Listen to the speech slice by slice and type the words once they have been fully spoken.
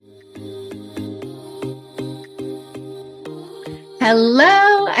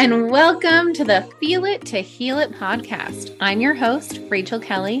Hello and welcome to the Feel It to Heal It podcast. I'm your host, Rachel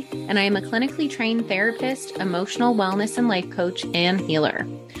Kelly, and I am a clinically trained therapist, emotional wellness and life coach, and healer.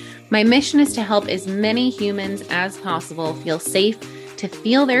 My mission is to help as many humans as possible feel safe to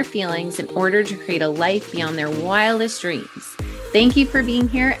feel their feelings in order to create a life beyond their wildest dreams. Thank you for being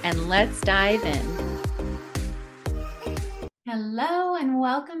here, and let's dive in. Hello and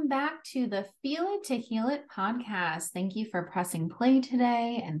welcome back to the Feel It to Heal It podcast. Thank you for pressing play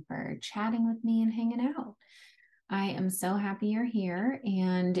today and for chatting with me and hanging out. I am so happy you're here.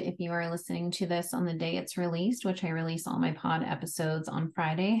 And if you are listening to this on the day it's released, which I release all my pod episodes on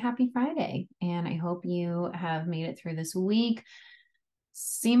Friday, happy Friday. And I hope you have made it through this week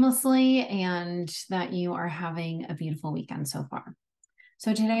seamlessly and that you are having a beautiful weekend so far.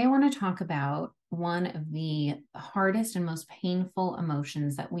 So today I want to talk about one of the hardest and most painful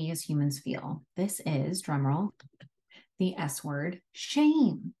emotions that we as humans feel. This is, drumroll, the S word,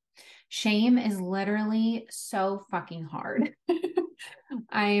 shame. Shame is literally so fucking hard.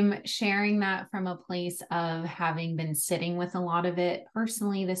 I'm sharing that from a place of having been sitting with a lot of it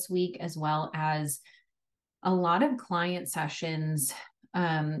personally this week, as well as a lot of client sessions,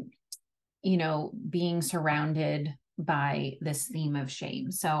 being surrounded by this theme of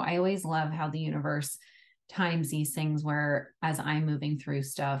shame. So I always love how the universe times these things where as I'm moving through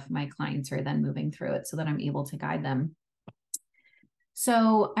stuff, my clients are then moving through it so that I'm able to guide them.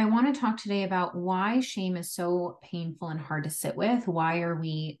 So I want to talk today about why shame is so painful and hard to sit with. Why are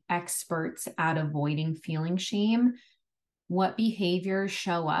we experts at avoiding feeling shame? What behaviors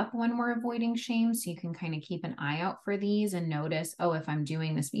show up when we're avoiding shame, so you can kind of keep an eye out for these and notice, oh, if I'm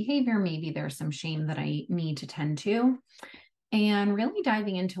doing this behavior, maybe there's some shame that I need to tend to, and really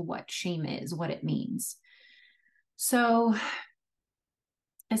diving into what shame is, what it means. So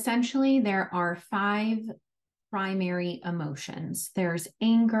essentially, there are 5 primary emotions. There's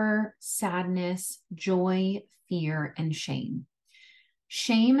anger, sadness, joy, fear, and shame.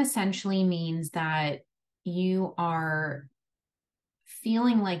 Shame essentially means that you are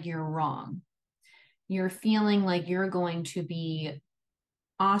feeling like you're wrong. You're feeling like you're going to be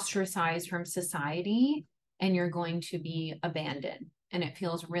ostracized from society and you're going to be abandoned. And it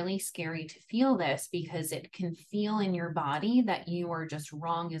feels really scary to feel this because it can feel in your body that you are just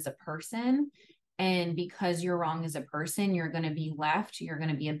wrong as a person. And because you're wrong as a person, you're going to be left, you're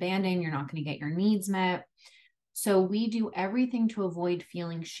going to be abandoned, you're not going to get your needs met. So we do everything to avoid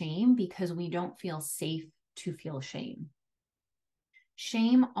feeling shame because we don't feel safe to feel shame.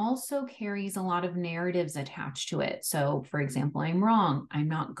 Shame also carries a lot of narratives attached to it. So, for example, I'm wrong. I'm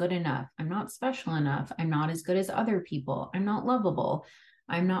not good enough. I'm not special enough. I'm not as good as other people. I'm not lovable.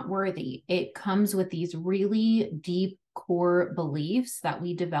 I'm not worthy. It comes with these really deep core beliefs that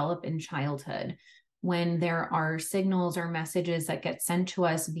we develop in childhood when there are signals or messages that get sent to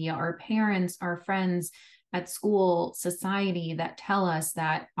us via our parents, our friends at school, society that tell us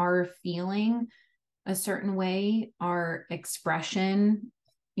that our feeling a certain way, our expression,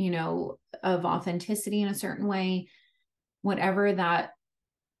 of authenticity in a certain way, whatever that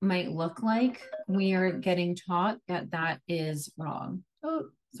might look like, we are getting taught that that is wrong. Oh,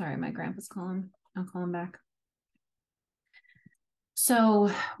 sorry, my grandpa's calling. I'll call him back. So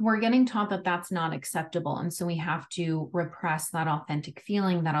we're getting taught that that's not acceptable. And so we have to repress that authentic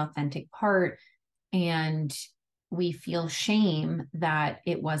feeling, that authentic part, and we feel shame that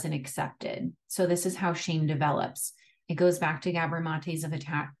it wasn't accepted. So this is how shame develops. It goes back to Gabor Mate's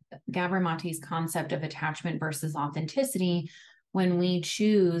concept of attachment versus authenticity. When we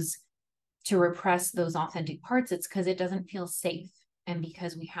choose to repress those authentic parts, it's because it doesn't feel safe. And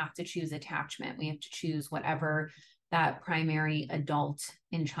because we have to choose attachment, we have to choose whatever that primary adult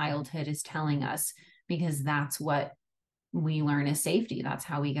in childhood is telling us, because that's what we learn is safety. That's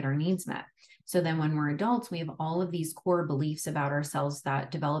how we get our needs met. So then when we're adults, we have all of these core beliefs about ourselves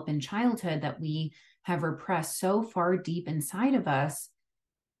that develop in childhood that we have repressed so far deep inside of us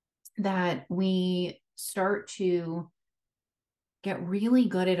that we start to get really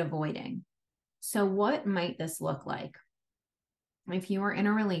good at avoiding. So what might this look like? If you are in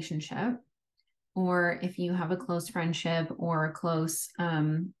a relationship, or if you have a close friendship or a close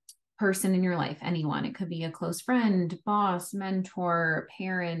person in your life, anyone, it could be a close friend, boss, mentor,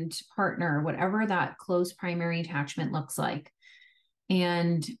 parent, partner, whatever that close primary attachment looks like.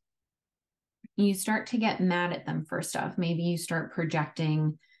 And you start to get mad at them for stuff. Maybe you start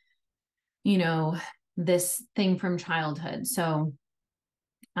projecting, this thing from childhood. So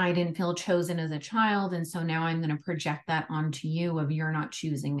I didn't feel chosen as a child. And so now I'm going to project that onto you of you're not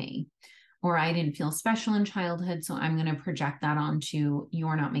choosing me. Or I didn't feel special in childhood, so I'm going to project that onto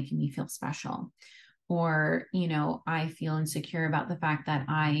you're not making me feel special. or, I feel insecure about the fact that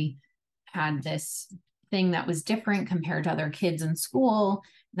I had this thing that was different compared to other kids in school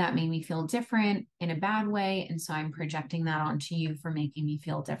that made me feel different in a bad way. And so I'm projecting that onto you for making me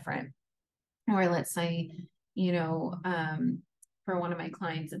feel different. Or let's say, for one of my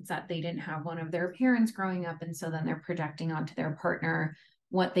clients, it's that they didn't have one of their parents growing up. And so then they're projecting onto their partner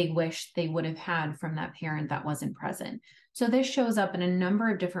what they wish they would have had from that parent that wasn't present. So this shows up in a number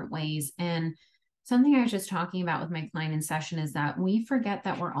of different ways. And something I was just talking about with my client in session is that we forget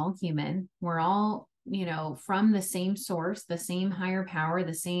that we're all human. We're all, from the same source, the same higher power,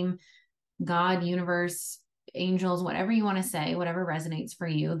 the same God, universe, angels, whatever you want to say, whatever resonates for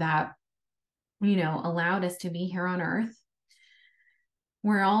you, that, allowed us to be here on earth.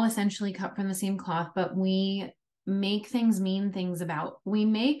 We're all essentially cut from the same cloth, but we make we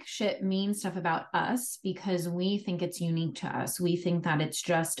make shit mean stuff about us because we think it's unique to us. We think that it's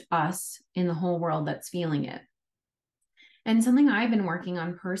just us in the whole world that's feeling it. And something I've been working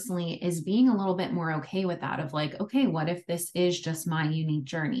on personally is being a little bit more okay with that, of like, okay, what if this is just my unique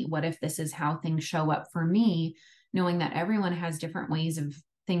journey? What if this is how things show up for me, knowing that everyone has different ways of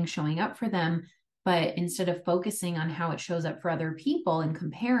things showing up for them. But instead of focusing on how it shows up for other people and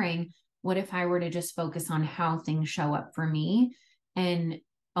comparing, what if I were to just focus on how things show up for me and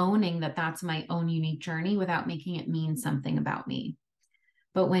owning that that's my own unique journey without making it mean something about me?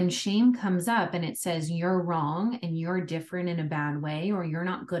 But when shame comes up and it says you're wrong and you're different in a bad way, or you're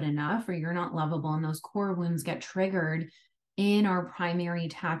not good enough, or you're not lovable, and those core wounds get triggered in our primary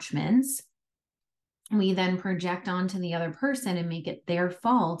attachments, we then project onto the other person and make it their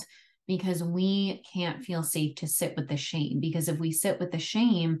fault because we can't feel safe to sit with the shame. Because if we sit with the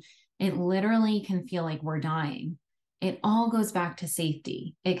shame, it literally can feel like we're dying. It all goes back to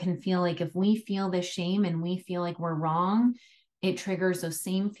safety. It can feel like if we feel the shame and we feel like we're wrong, it triggers those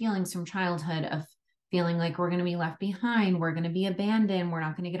same feelings from childhood of feeling like we're going to be left behind, we're going to be abandoned, we're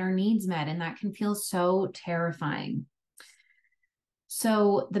not going to get our needs met. And that can feel so terrifying.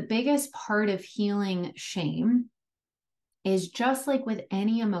 So the biggest part of healing shame is, just like with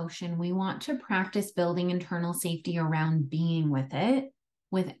any emotion, we want to practice building internal safety around being with it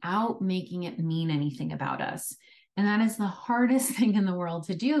without making it mean anything about us. And that is the hardest thing in the world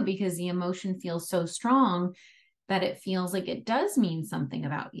to do, because the emotion feels so strong that it feels like it does mean something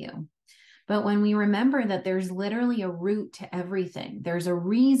about you. But when we remember that there's literally a root to everything, there's a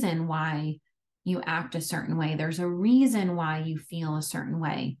reason why you act a certain way, there's a reason why you feel a certain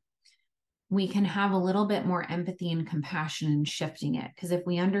way, we can have a little bit more empathy and compassion in shifting it. Because if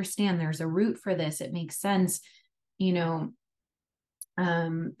we understand there's a root for this, it makes sense,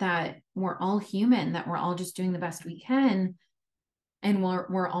 that we're all human, that we're all just doing the best we can, and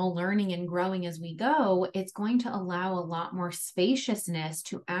we're all learning and growing as we go. It's going to allow a lot more spaciousness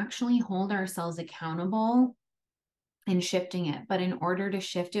to actually hold ourselves accountable in shifting it. But in order to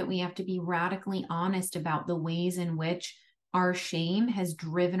shift it, we have to be radically honest about the ways in which our shame has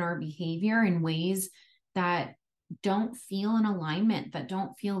driven our behavior in ways that don't feel in alignment, that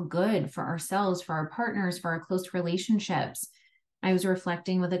don't feel good for ourselves, for our partners, for our close relationships. I was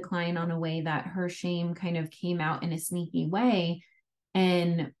reflecting with a client on a way that her shame kind of came out in a sneaky way,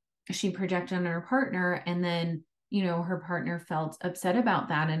 and she projected on her partner, and then her partner felt upset about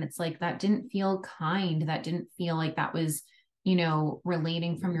that. And it's like, that didn't feel kind, that didn't feel like that was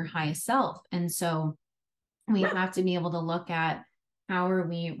relating from your highest self. And so we have to be able to look at, how are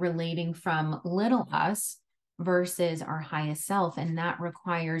we relating from little us versus our highest self? And that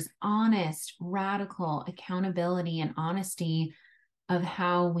requires honest, radical accountability and honesty of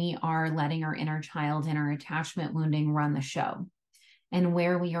how we are letting our inner child and our attachment wounding run the show, and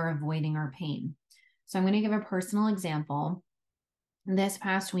where we are avoiding our pain. So I'm going to give a personal example. This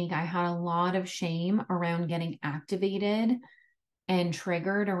past week, I had a lot of shame around getting activated and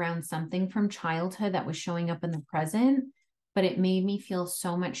triggered around something from childhood that was showing up in the present, but it made me feel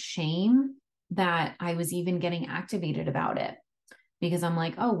so much shame that I was even getting activated about it, because I'm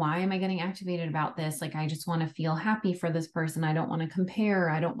like, oh, why am I getting activated about this? Like, I just want to feel happy for this person. I don't want to compare.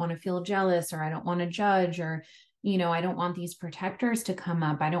 I don't want to feel jealous, or I don't want to judge, or, I don't want these protectors to come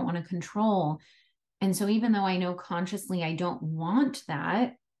up. I don't want to control. And so even though I know consciously I don't want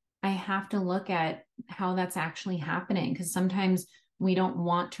that, I have to look at how that's actually happening, because sometimes we don't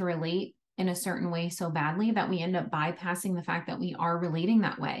want to relate in a certain way so badly that we end up bypassing the fact that we are relating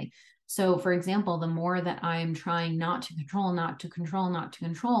that way. So for example, the more that I'm trying not to control, not to control, not to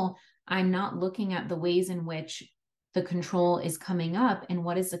control, I'm not looking at the ways in which the control is coming up and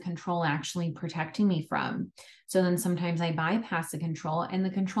what is the control actually protecting me from. So then sometimes I bypass the control and the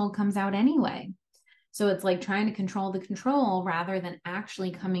control comes out anyway. So it's like trying to control the control rather than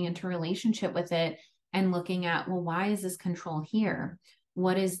actually coming into relationship with it and looking at, well, why is this control here?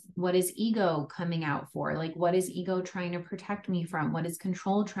 What is ego coming out for? Like, what is ego trying to protect me from? What is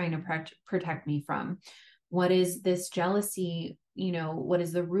control trying to protect me from? What is this jealousy? What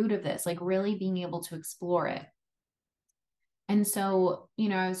is the root of this? Like, really being able to explore it. And so,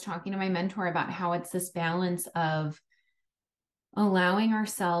 I was talking to my mentor about how it's this balance of allowing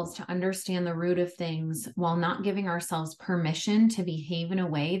ourselves to understand the root of things while not giving ourselves permission to behave in a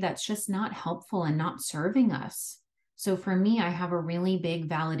way that's just not helpful and not serving us. So for me, I have a really big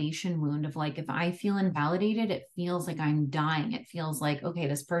validation wound of like, if I feel invalidated, it feels like I'm dying. It feels like, okay,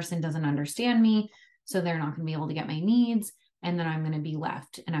 this person doesn't understand me, so they're not going to be able to get my needs. And then I'm going to be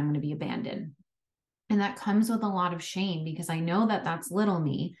left and I'm going to be abandoned. And that comes with a lot of shame because I know that that's little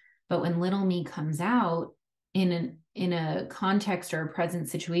me. But when little me comes out in a context or a present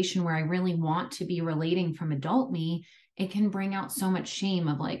situation where I really want to be relating from adult me, it can bring out so much shame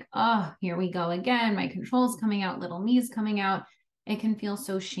of like, oh, here we go again. My control's coming out, little me's coming out. It can feel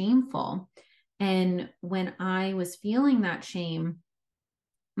so shameful. And when I was feeling that shame,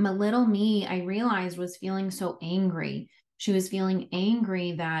 my little me, I realized, was feeling so angry. She was feeling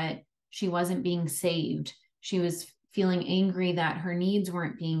angry that she wasn't being saved. She was feeling angry that her needs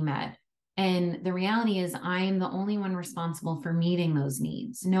weren't being met. And the reality is, I'm the only one responsible for meeting those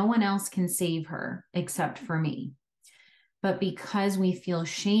needs. No one else can save her except for me. But because we feel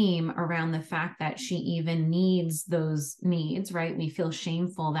shame around the fact that she even needs those needs, right? We feel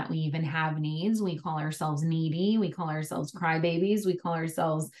shameful that we even have needs. We call ourselves needy. We call ourselves crybabies. We call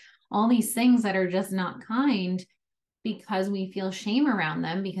ourselves all these things that are just not kind because we feel shame around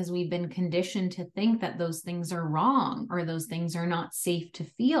them because we've been conditioned to think that those things are wrong or those things are not safe to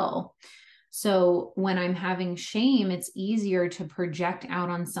feel. So when I'm having shame, it's easier to project out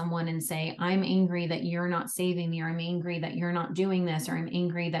on someone and say, I'm angry that you're not saving me, or I'm angry that you're not doing this, or I'm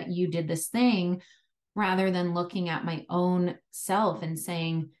angry that you did this thing, rather than looking at my own self and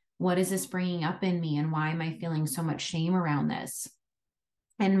saying, what is this bringing up in me? And why am I feeling so much shame around this?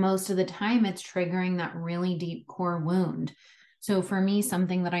 And most of the time, it's triggering that really deep core wound. So for me,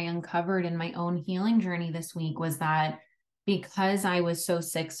 something that I uncovered in my own healing journey this week was that because I was so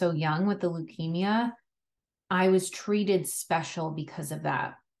sick so young with the leukemia, I was treated special because of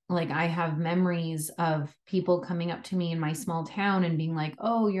that. Like, I have memories of people coming up to me in my small town and being like,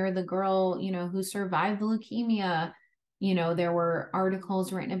 oh, you're the girl, who survived the leukemia. There were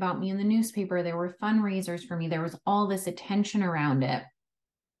articles written about me in the newspaper. There were fundraisers for me. There was all this attention around it.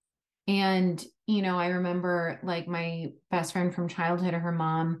 And, I remember like my best friend from childhood, or her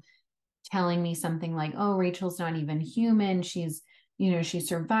mom, telling me something like, oh, Rachel's not even human. She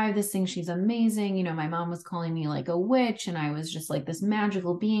survived this thing. She's amazing. My mom was calling me like a witch, and I was just like this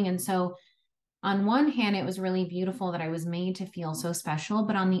magical being. And so on one hand, it was really beautiful that I was made to feel so special.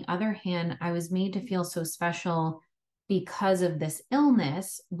 But on the other hand, I was made to feel so special because of this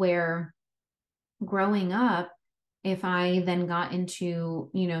illness, where growing up, if I then got into,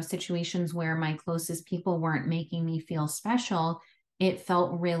 situations where my closest people weren't making me feel special, it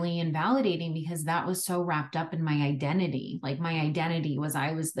felt really invalidating because that was so wrapped up in my identity. Like, my identity was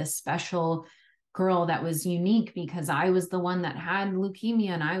I was this special girl that was unique because I was the one that had leukemia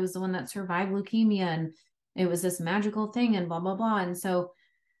and I was the one that survived leukemia, and it was this magical thing and blah, blah, blah. And so,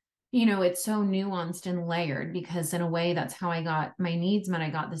 it's so nuanced and layered because in a way, that's how I got my needs met. I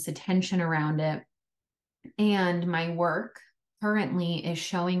got this attention around it. And my work currently is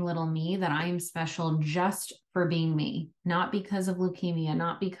showing little me that I am special just for being me, not because of leukemia,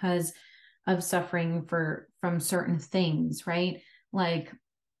 not because of suffering from certain things, right? Like,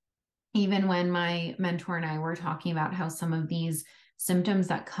 even when my mentor and I were talking about how some of these symptoms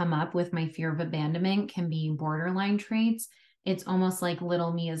that come up with my fear of abandonment can be borderline traits, it's almost like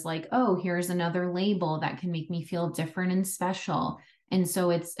little me is like, oh, here's another label that can make me feel different and special. And so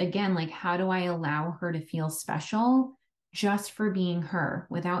it's, again, like, how do I allow her to feel special just for being her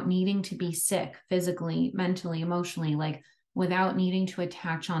without needing to be sick physically, mentally, emotionally, like without needing to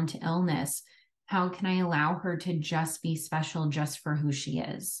attach onto illness? How can I allow her to just be special just for who she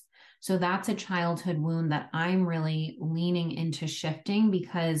is? So that's a childhood wound that I'm really leaning into shifting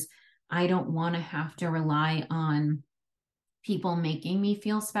because I don't want to have to rely on people making me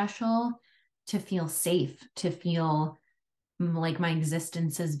feel special to feel safe, to feel like my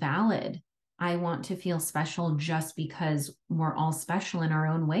existence is valid. I want to feel special just because we're all special in our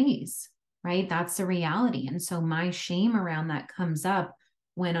own ways, right? That's the reality. And so my shame around that comes up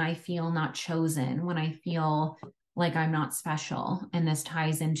when I feel not chosen, when I feel like I'm not special. And this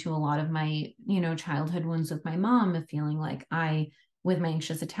ties into a lot of my, childhood wounds with my mom, of feeling like with my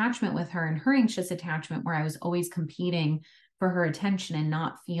anxious attachment with her and her anxious attachment, where I was always competing for her attention and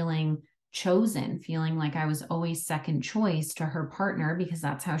not feeling chosen, feeling like I was always second choice to her partner because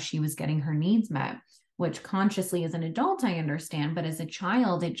that's how she was getting her needs met, which consciously as an adult, I understand. But as a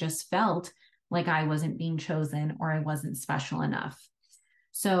child, it just felt like I wasn't being chosen or I wasn't special enough.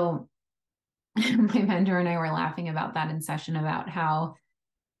 So my mentor and I were laughing about that in session about how,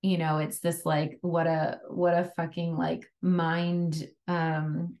 it's this like, what a fucking like mind,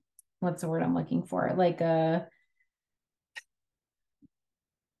 what's the word I'm looking for? What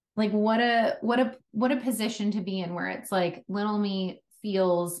a position to be in where it's like little me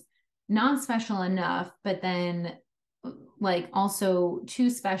feels not special enough, but then like also too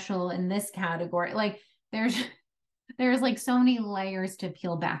special in this category. Like there's like so many layers to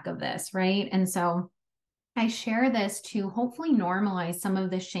peel back of this, right? And so I share this to hopefully normalize some of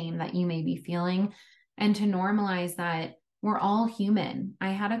the shame that you may be feeling and to normalize that we're all human. I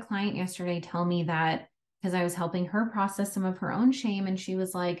had a client yesterday tell me that because I was helping her process some of her own shame. And she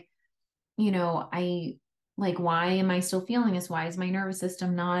was like, I like, why am I still feeling this? Why is my nervous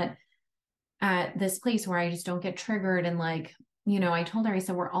system not at this place where I just don't get triggered? And like, I told her, I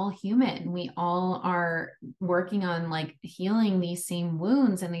said, we're all human. We all are working on like healing these same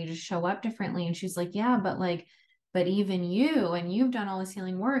wounds and they just show up differently. And she's like, yeah, but even you, and you've done all this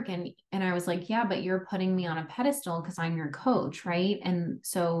healing work. And I was like, yeah, but you're putting me on a pedestal because I'm your coach. Right. And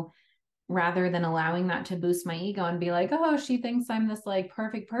so rather than allowing that to boost my ego and be like, oh, she thinks I'm this like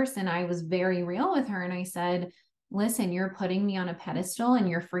perfect person, I was very real with her. And I said, listen, you're putting me on a pedestal and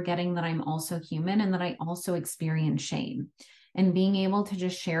you're forgetting that I'm also human and that I also experience shame. And being able to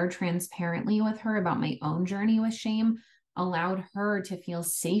just share transparently with her about my own journey with shame allowed her to feel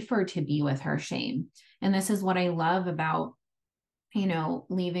safer to be with her shame. And this is what I love about,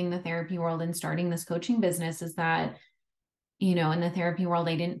 leaving the therapy world and starting this coaching business is that, in the therapy world,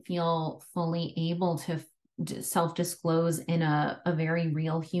 I didn't feel fully able to self-disclose in a very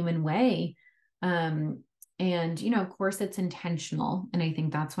real human way. And, of course, it's intentional. And I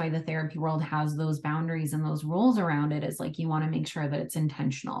think that's why the therapy world has those boundaries and those rules around it is like you want to make sure that it's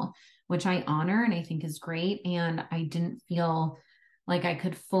intentional, which I honor and I think is great. And I didn't feel like I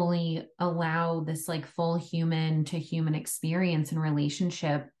could fully allow this like full human to human experience and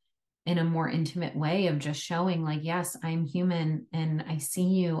relationship in a more intimate way of just showing like, yes, I'm human and I see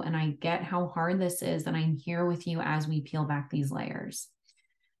you and I get how hard this is. And I'm here with you as we peel back these layers.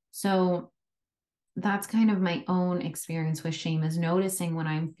 So that's kind of my own experience with shame is noticing when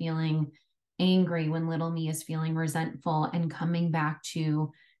I'm feeling angry, when little me is feeling resentful and coming back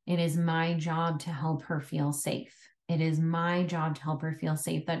to, it is my job to help her feel safe. It is my job to help her feel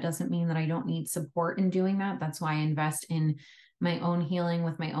safe. That doesn't mean that I don't need support in doing that. That's why I invest in my own healing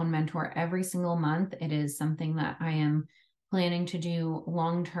with my own mentor every single month. It is something that I am planning to do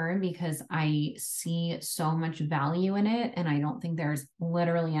long term because I see so much value in it. And I don't think there's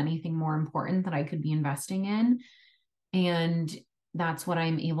literally anything more important that I could be investing in. And that's what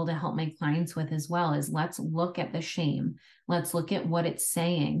I'm able to help my clients with as well is let's look at the shame. Let's look at what it's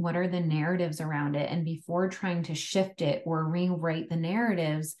saying. What are the narratives around it? And before trying to shift it or rewrite the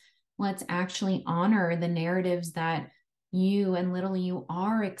narratives, let's actually honor the narratives that you and little you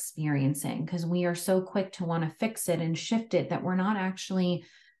are experiencing because we are so quick to want to fix it and shift it that we're not actually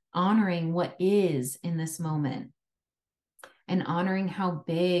honoring what is in this moment and honoring how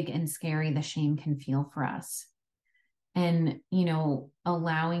big and scary the shame can feel for us. And,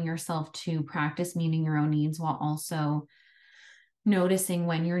 allowing yourself to practice meeting your own needs while also noticing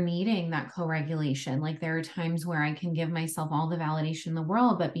when you're needing that co-regulation. Like there are times where I can give myself all the validation in the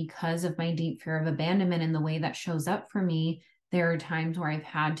world, but because of my deep fear of abandonment and the way that shows up for me, there are times where I've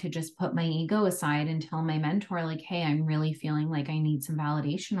had to just put my ego aside and tell my mentor, like, hey, I'm really feeling like I need some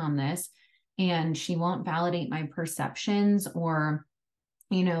validation on this. And she won't validate my perceptions or,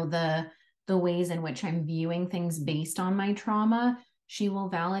 the ways in which I'm viewing things based on my trauma. She will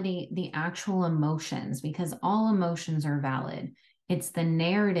validate the actual emotions because all emotions are valid. It's the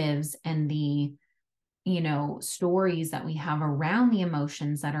narratives and the, stories that we have around the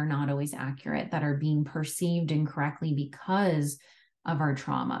emotions that are not always accurate, that are being perceived incorrectly because of our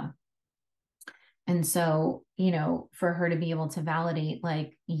trauma. And so, for her to be able to validate,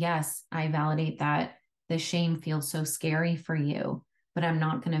 like, yes, I validate that the shame feels so scary for you, but I'm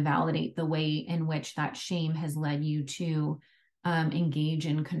not going to validate the way in which that shame has led you to engage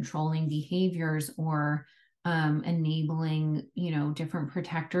in controlling behaviors or enabling, different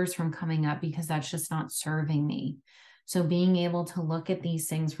protectors from coming up because that's just not serving me. So being able to look at these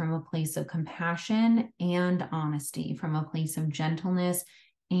things from a place of compassion and honesty, from a place of gentleness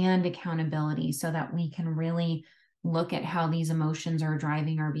and accountability, so that we can really look at how these emotions are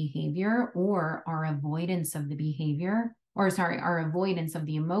driving our behavior or our avoidance of the behavior our avoidance of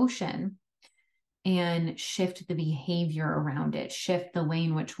the emotion, and shift the behavior around it, shift the way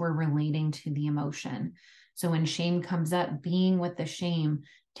in which we're relating to the emotion. So when shame comes up, being with the shame,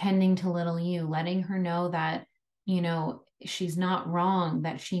 tending to little you, letting her know that, she's not wrong,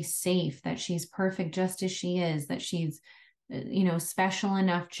 that she's safe, that she's perfect just as she is, that she's, special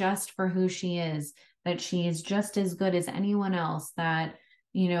enough just for who she is, that she is just as good as anyone else, that,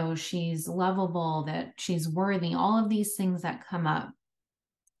 she's lovable, that she's worthy, all of these things that come up,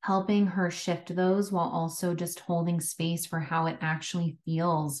 helping her shift those while also just holding space for how it actually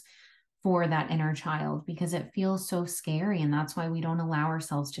feels for that inner child, because it feels so scary. And that's why we don't allow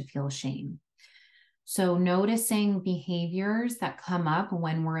ourselves to feel shame. So noticing behaviors that come up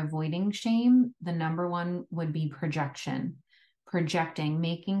when we're avoiding shame, the number one would be projection, projecting,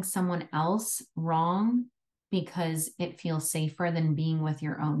 making someone else wrong because it feels safer than being with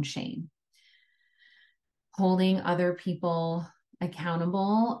your own shame. Holding other people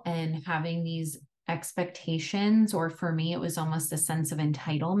accountable and having these expectations, or for me, it was almost a sense of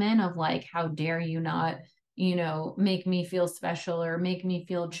entitlement of like, how dare you not, make me feel special or make me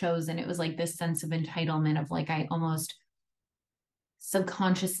feel chosen. It was like this sense of entitlement of like, I almost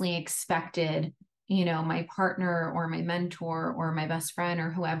subconsciously expected, my partner or my mentor or my best friend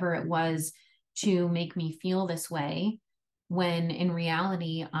or whoever it was to make me feel this way, when in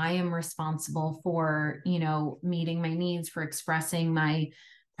reality, I am responsible for, meeting my needs, for expressing my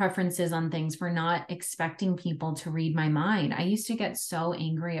preferences on things, for not expecting people to read my mind. I used to get so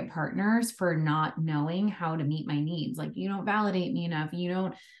angry at partners for not knowing how to meet my needs. Like, you don't validate me enough. You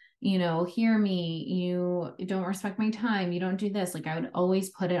don't, hear me. You don't respect my time. You don't do this. Like, I would always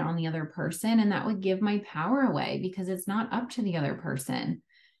put it on the other person, and that would give my power away, because it's not up to the other person.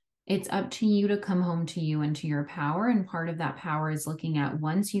 It's up to you to come home to you and to your power. And part of that power is looking at,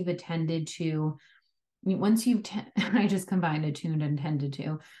 once you've attended to, I just combined attuned and tended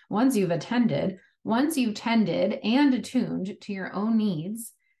to. Once you've tended and attuned to your own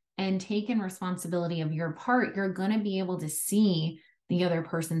needs and taken responsibility of your part, you're going to be able to see the other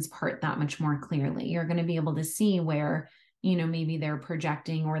person's part that much more clearly. You're going to be able to see where, maybe they're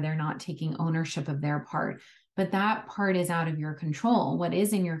projecting or they're not taking ownership of their part. But that part is out of your control. What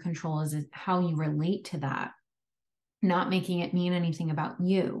is in your control is how you relate to that, not making it mean anything about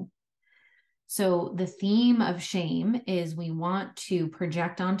you. So the theme of shame is we want to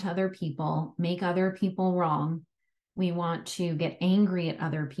project onto other people, make other people wrong. We want to get angry at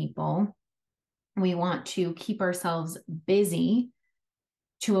other people. We want to keep ourselves busy,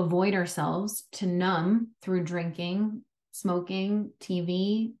 to avoid ourselves, to numb through drinking, smoking,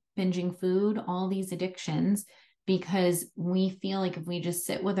 TV, binging food, all these addictions, because we feel like if we just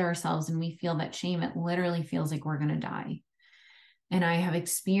sit with ourselves and we feel that shame, it literally feels like we're going to die. And I have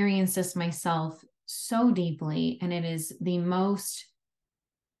experienced this myself so deeply, and it is the most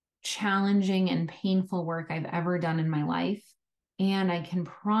challenging and painful work I've ever done in my life. And I can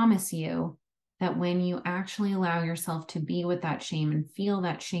promise you that when you actually allow yourself to be with that shame and feel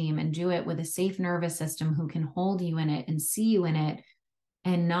that shame and do it with a safe nervous system who can hold you in it and see you in it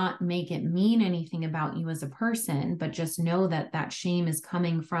and not make it mean anything about you as a person, but just know that that shame is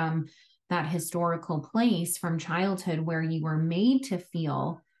coming from that historical place from childhood where you were made to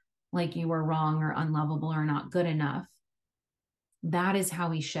feel like you were wrong or unlovable or not good enough. That is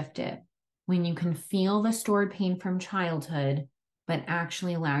how we shift it. When you can feel the stored pain from childhood, but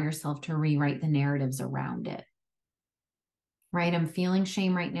actually allow yourself to rewrite the narratives around it. Right? I'm feeling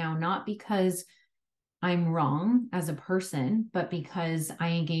shame right now, not because I'm wrong as a person, but because I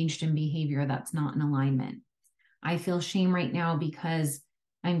engaged in behavior that's not in alignment. I feel shame right now because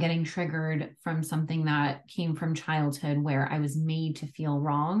I'm getting triggered from something that came from childhood where I was made to feel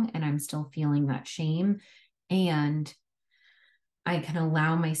wrong, and I'm still feeling that shame. And I can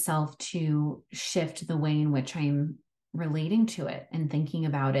allow myself to shift the way in which I'm relating to it and thinking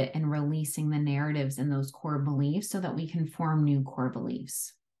about it and releasing the narratives and those core beliefs so that we can form new core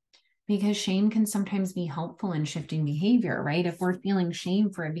beliefs. Because shame can sometimes be helpful in shifting behavior, right? If we're feeling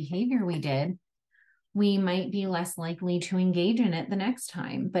shame for a behavior we did, we might be less likely to engage in it the next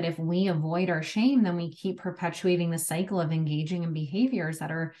time. But if we avoid our shame, then we keep perpetuating the cycle of engaging in behaviors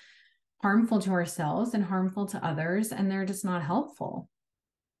that are harmful to ourselves and harmful to others, and they're just not helpful.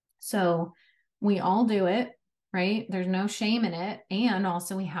 So we all do it, right? There's no shame in it. And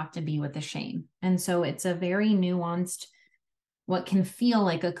also we have to be with the shame. And so it's a very nuanced, what can feel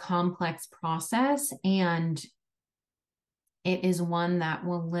like a complex process. And it is one that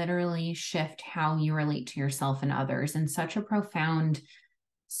will literally shift how you relate to yourself and others in such a profound,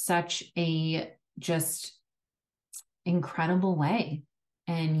 such a just incredible way.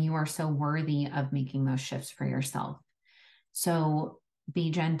 And you are so worthy of making those shifts for yourself. So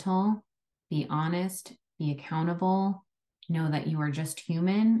be gentle, be honest, be accountable. Know that you are just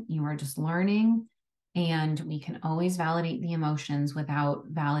human, you are just learning, and we can always validate the emotions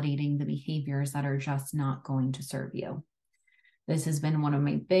without validating the behaviors that are just not going to serve you. This has been one of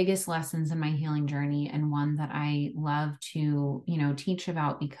my biggest lessons in my healing journey, and one that I love to, teach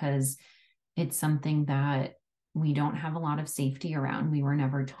about, because it's something that we don't have a lot of safety around. We were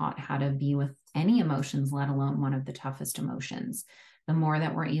never taught how to be with any emotions, let alone one of the toughest emotions. The more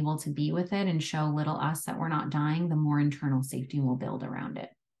that we're able to be with it and show little us that we're not dying, the more internal safety we'll build around it.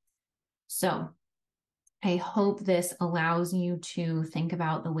 So I hope this allows you to think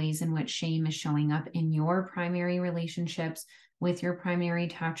about the ways in which shame is showing up in your primary relationships with your primary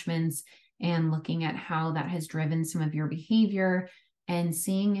attachments, and looking at how that has driven some of your behavior, and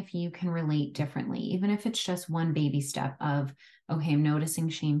seeing if you can relate differently, even if it's just one baby step of, okay, I'm noticing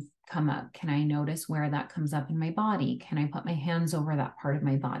shame come up. Can I notice where that comes up in my body? Can I put my hands over that part of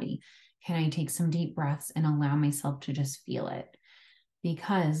my body? Can I take some deep breaths and allow myself to just feel it?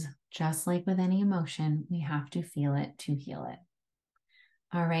 Because just like with any emotion, we have to feel it to heal it.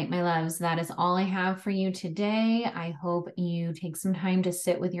 All right, my loves, that is all I have for you today. I hope you take some time to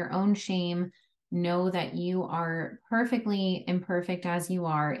sit with your own shame. Know that you are perfectly imperfect as you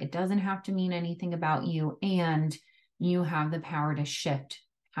are. It doesn't have to mean anything about you, and you have the power to shift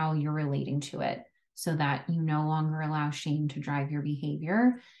how you're relating to it, so that you no longer allow shame to drive your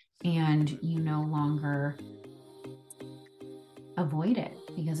behavior, and you no longer avoid it,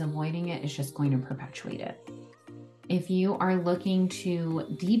 because avoiding it is just going to perpetuate it. If you are looking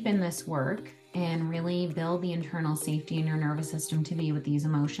to deepen this work and really build the internal safety in your nervous system to be with these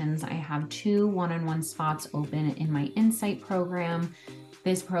emotions, I have 2 one-on-one spots open in my Insight program.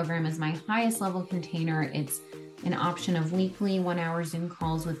 This program is my highest level container. It's an option of weekly 1-hour Zoom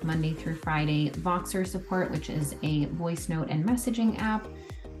calls with Monday through Friday Voxer support, which is a voice note and messaging app,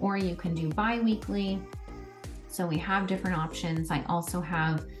 or you can do bi-weekly. So we have different options. I also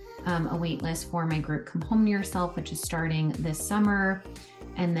have a wait list for my group Come Home to Yourself, which is starting this summer.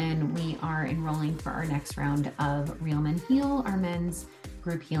 And then we are enrolling for our next round of Real Men Heal, our men's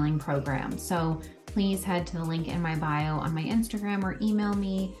group healing program. So please head to the link in my bio on my Instagram, or email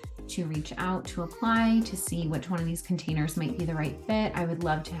me to reach out to apply to see which one of these containers might be the right fit. I would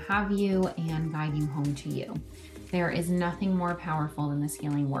love to have you and guide you home to you. There is nothing more powerful than this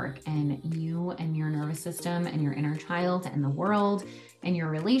healing work, and you and your nervous system and your inner child and the world and your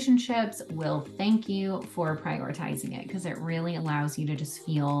relationships will thank you for prioritizing it, because it really allows you to just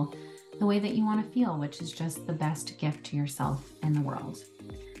feel the way that you want to feel, which is just the best gift to yourself and the world.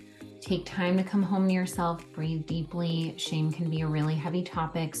 Take time to come home to yourself, breathe deeply. Shame can be a really heavy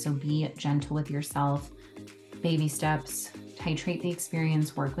topic, so be gentle with yourself. Baby steps, titrate the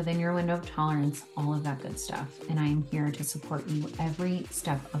experience, work within your window of tolerance, all of that good stuff. And I am here to support you every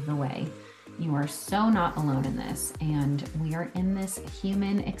step of the way. You are so not alone in this, and we are in this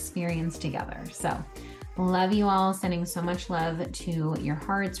human experience together. So love you all, sending so much love to your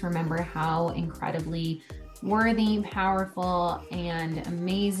hearts. Remember how incredibly worthy, powerful, and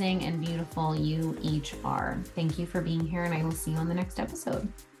amazing and beautiful you each are. Thank you for being here, and I will see you on the next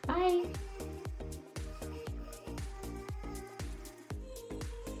episode. Bye.